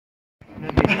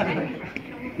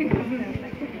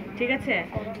ঠিক আছে,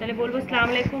 তাহলে বলবো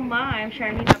আসসালামু আলাইকুম মা, I am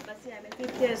Sharmin Abbasi, I am a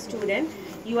 5th year student.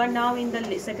 You are now in the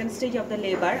second stage of the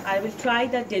labor. I will try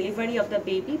the delivery of the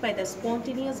baby by the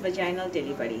spontaneous vaginal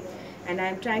delivery, and I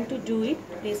am trying to do it.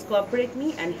 Please cooperate me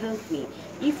and help me.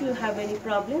 If you have any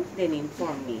problem, then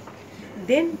inform me.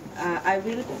 Then I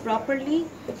will properly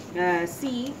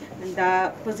see the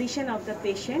position of the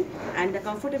patient, and the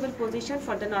comfortable position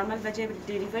for the normal vaginal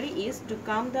delivery is to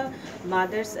come the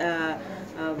mother's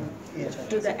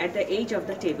to the at the edge of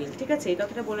the table. ঠিক আছে, এই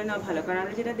কথাটা বলে নাও ভালো, কারণ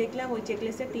আমরা যেটা দেখলাম ওই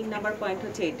চেকলিস্টের 3 নাম্বার পয়েন্ট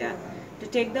হচ্ছে এটা, to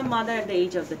take the mother at the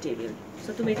edge of the table. So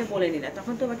তুমি এটা বলে নিলা,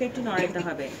 তখন তোমাকে একটু নড়াইতে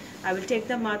হবে। I will take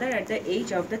the mother at the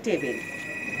edge of the table.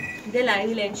 Then I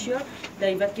will ensure the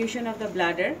evacuation of the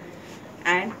bladder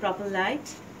and proper light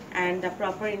and the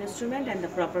proper instrument and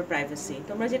the proper privacy.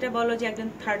 তোমরা যেটা বলো যে একজন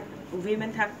third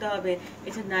women থাকতে হবে,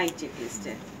 এটা নাই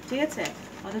চেকলিস্টে, ঠিক আছে,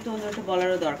 অথচ অন্যটা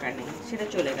বলারও দরকার নেই, সেটা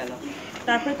চলে গেল।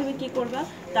 তারপরে তুমি কি করবা?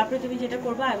 তারপরে তুমি যেটা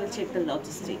করবা, I will check the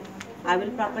logistic. I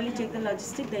will properly check the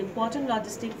logistic. The important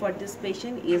logistic for this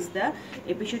patient is the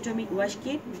episiotomy wash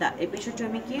kit, the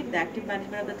episiotomy kit, the active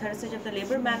management of the third stage of the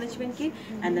labor management kit,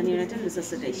 and the neonatal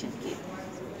resuscitation kit.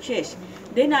 শেষ।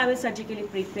 Then I will surgically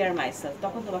prepare myself.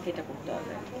 তখন তোমাকে এটা করতে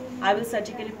হবে। I will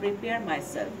surgically prepare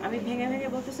myself. আমি ভেঙে ভেঙে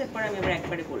বলতেছি, এরপর আমি আবার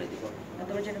একবারে বলে দিব,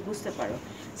 তোমরা যেটা বুঝতে পারো।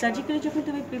 সার্জিক্যালি যখন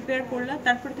তুমি প্রিপেয়ার করলা,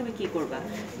 তারপরে তুমি কি করবা?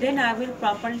 Then I will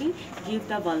properly give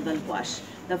the vulval wash.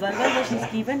 The vulval wash is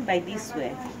given by this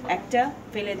way. একটা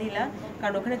ফেলে দিলা,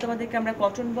 কারণ ওখানে তোমাদেরকে আমরা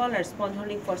কটন বল আর স্পঞ্জ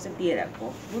হোল্ডিং ফোর্সে দিয়ে রাখবো,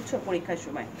 বুঝছো, পরীক্ষার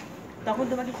সময়। তখন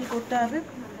তোমাকে কি করতে হবে?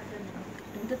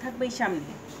 তুমি তো থাকবে এই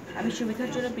সামনে, আমি সুবিধার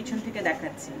জন্য পিছন থেকে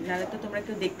দেখাচ্ছি, নাহলে তো তোমরা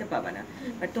কেউ দেখতে পাবে না।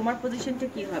 বাট তোমার পজিশনটা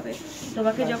কি হবে?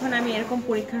 তোমাকে যখন আমি এরকম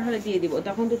পরীক্ষার হলে দিয়ে দিব,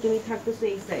 তখন তো তুমি থাকতেছো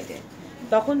এই সাইডে,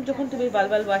 তখন যখন তুমি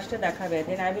ভালভাল ওয়াশটা দেখাবে,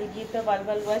 then I will give the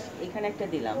vulval wash. এখানে একটা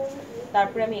দিলাম,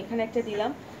 তারপরে আমি এখানে একটা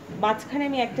দিলাম, মাঝখানে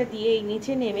আমি একটা দিয়ে এই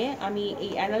নিচে নেমে আমি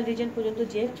এই অ্যানাল রিজন পর্যন্ত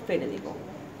যে ফেলে দিব।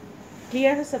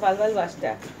 ক্লিয়ার হচ্ছে ভালভাল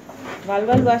ওয়াশটা?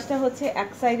 ভালভাল ওয়াশটা হচ্ছে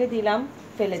এক সাইডে দিলাম,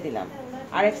 ফেলে দিলাম,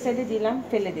 আরেক সাইডে দিলাম,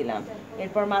 ফেলে দিলাম,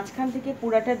 এরপর মাঝখান থেকে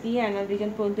পুরাটা দিয়ে অ্যানাল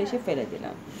রিজন পর্যন্ত এসে ফেলে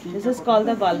দিলাম। This is call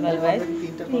the vulval wash.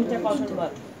 3টা কটন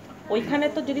বল, ওইখানে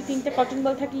তো যদি 3টা কটন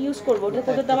বল থাকে ইউজ করবো,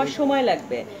 ওটা তো আমার সময়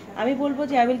লাগবে। আমি বলবো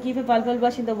যে I will give a vulval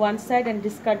wash in the one side and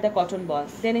discard the cotton ball,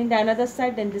 then in the another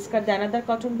side, then discard the another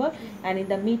cotton ball, and in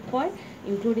the midpoint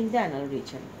including the anal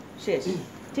region. শেষ,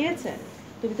 ঠিক আছে?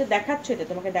 তুমি তো দেখাচ্ছ, এটা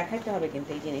তোমাকে দেখাইতে হবে কিন্তু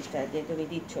এই জিনিসটা যে তুমি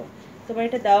দিচ্ছ, তোমার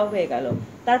এটা দেওয়া হয়ে গেল।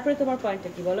 তারপরে তোমার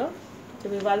পয়েন্টটা কি বলো?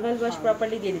 তুমি vulval wash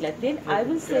properly দিয়ে দিলা। Then I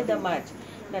will say the much.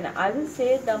 Then I will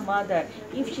say the mother,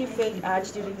 if she felt urge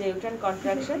during the uterine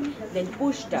contraction, then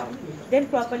push down. Then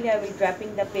properly I will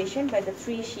wrapping the patient by the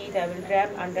 3 sheet. I will wrap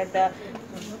under the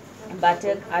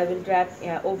buttock. I will wrap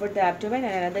over the abdomen,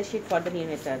 and another sheet for the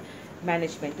neonatal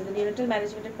management. কিন্তু neonatal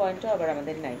ম্যানেজমেন্টের পয়েন্টও আবার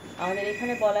আমাদের নাই। আমাদের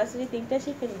এখানে বলা আছে যে 3টা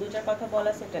শিট, কিন্তু 2টার কথা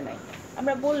বলা সেটা নাই।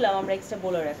 আমরা বললাম, আমরা এক্সট্রা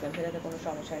বলে রাখলাম, সেটাতে কোনো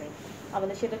সমস্যা নেই,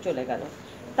 আমাদের সেটা চলে গেল।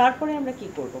 তারপরে আমরা কি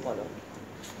করব বলো?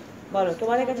 বলো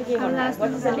তোমাদের কাছে কি মনে হয়?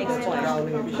 What is the next point?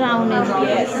 Crowning.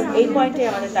 Yes, এই পয়েন্টে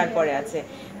আমাদের তারপরে আছে।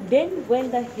 Then when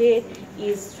the head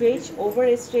is stretched over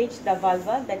a stretch the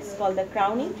vulva, that is called the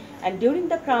crowning, and during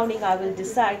the crowning I will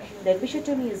decide the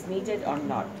episiotomy is needed or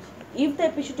not. If the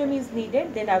episiotomy is needed,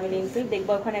 then I will infiltrate.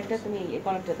 দেখবা ওখানে একটা তুমি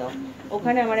connector দাও,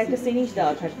 ওখানে আমার একটা syringe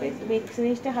দেওয়া থাকবে, তুমি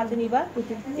সিরিঞ্জটা হাতে নিবা।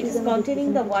 It is containing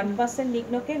the 1%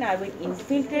 lignocaine. I will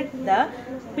infiltrate the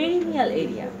perineal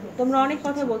area. তোমরা অনেক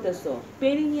কথা বলতেছো,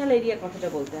 perineal area কথাটা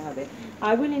বলতে হবে।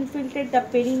 I will infiltrate the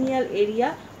perineal area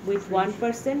with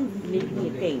 1%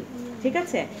 lignocaine. ঠিক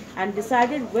আছে? And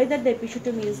decided whether the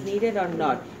episiotomy is needed or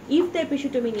not. If the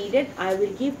episiotomy needed, I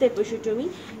will give the episiotomy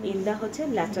in the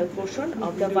lateral portion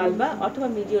of the vulva অথবা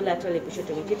mediolateral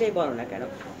episiotomy, যেটাই বলো না কেন,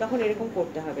 তখন এরকম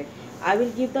করতে হবে। I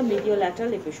will give the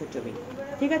mediolateral episiotomy.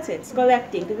 ঠিক আছে? It's called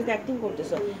acting. তুমি তো acting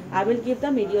করতেছো। I will give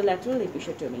the mediolateral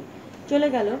episiotomy. চলে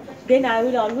গেল। Then I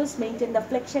will always maintain the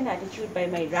flexion attitude by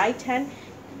my right hand,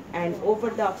 and over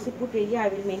the occiput area I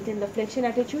will maintain the flexion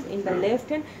attitude. In the left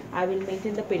hand I will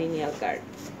maintain the perineal guard.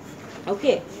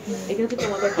 Okay, এটা হচ্ছে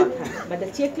তোমাদের কথা। But the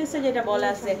checklist যেটা বলা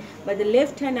আছে, by the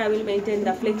left hand I will maintain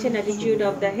the flexion attitude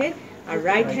of the head, R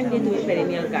right hand দিয়ে তুমি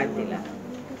perineal guard দিলা।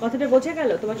 কথাটা বোঝা গেল?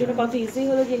 তোমার জন্য কত ইজি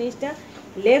হলো জিনিসটা।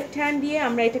 লেফট হ্যান্ড দিয়ে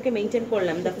আমরা এটাকে মেইনটেইন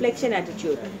করলাম দ্য ফ্লেকশন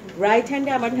অ্যাটিটিউড, রাইট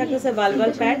হ্যান্ডে আমার থাকতেছে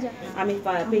ভালভাল প্যাড, আমি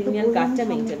পেরিনিয়াল গার্ডটা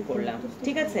মেইনটেইন করলাম,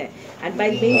 ঠিক আছে? and by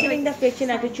maintaining the flexion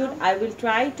attitude I will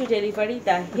try to delivery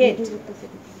the head,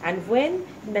 and when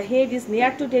the head is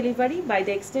near to delivery, by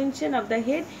the extension of the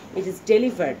head it is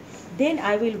delivered. Then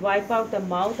I will wipe out the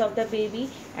mouth of the baby,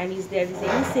 and if there is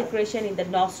any secretion in the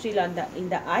nostril or in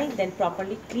the eye, then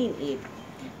properly clean it.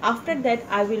 After that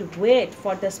I will wait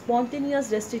for the spontaneous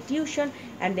restitution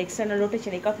and the external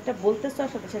rotation. এই কথাটা বলতেছো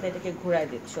আর সাথে সাথে এটাকে ঘুরায়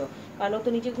দিচ্ছ, কারণ ও তো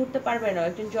নিজে ঘুরতে পারবে না,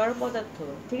 একজন জড় পদার্থ,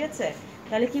 ঠিক আছে?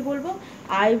 তাহলে কি বলবো?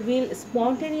 I will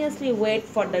spontaneously wait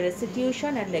for the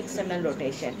restitution and the external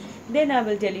rotation. Then I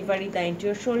will delivery the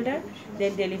anterior shoulder,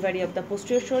 then delivery of the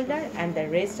posterior shoulder and the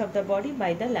rest of the body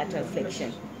by the lateral flexion.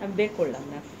 আমি বের করলাম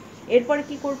না। এরপরে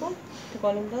কি করব? তো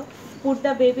কলম দাও। Put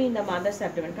the baby in the mother's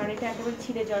abdomen, কারণ এটা একেবারে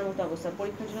ছিঁড়ে যাওয়ার মতো অবস্থা,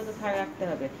 পরীক্ষার জন্য তো ধার রাখতে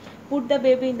হবে। Put the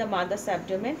baby in the mother's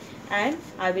abdomen and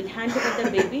I will hand over the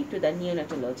baby to the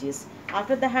neonatologist.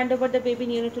 After the hand over the baby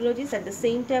neonatologist, at the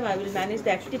same time I will manage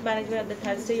the active management of the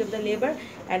third stage of the labor,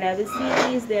 and I will see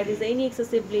if there is any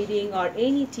excessive bleeding or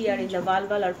any tear in the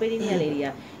vulval or perineal area.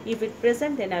 If it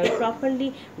present, then I will properly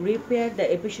repair the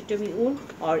episiotomy wound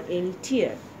or any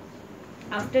tear.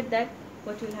 After that,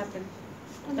 what will happen?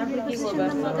 তারপরে কি করবে?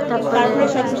 তারপরে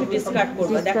সবকিছু discard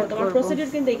করবে। দেখো তোমার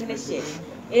procedure কিন্তু এখানে শেষ।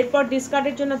 এরপর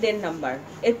ডিসকার্ডের জন্য দেন নাম্বার,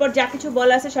 এরপর যা কিছু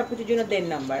বলা আছে সবকিছুর জন্য দেন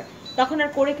নাম্বার, তখন আর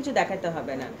করে কিছু দেখাতে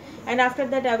হবে না। And after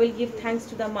that I will give thanks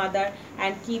to the mother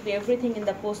and keep everything in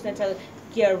the postnatal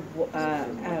care,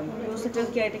 postnatal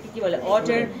care এটাকে কি বলে,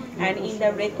 order and in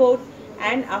the record.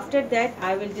 And after that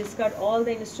I will discard all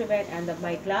the instrument and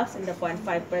my gloves in the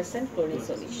 0.5% chlorine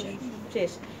solution.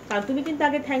 শেষ। কারণ তুমি কিন্তু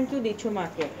আগে thank you দিচ্ছ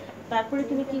মাকে, তারপরে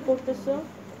তুমি কি করতেছো?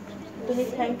 তুমি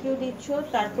থ্যাংক ইউ দিচ্ছ,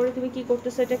 তারপরে তুমি কি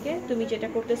করতেছো? এটাকে তুমি যেটা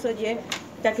করতেছো যে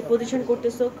তাকে পজিশন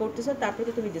করতেছো, তারপরে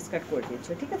তো তুমি ডিসকার্ড করে দিচ্ছ,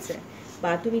 ঠিক আছে?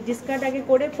 বা তুমি ডিসকার্ড আগে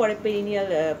করে পরে পেরিনিয়াল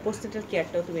পোস্টনাটাল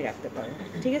কেয়ারটাও তুমি রাখতে পারো,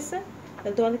 ঠিক আছে?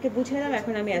 তাহলে তোমাদেরকে বুঝালাম,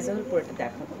 এখন আমি অ্যাজ এ হোল পুরোটা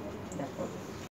দেখাবো।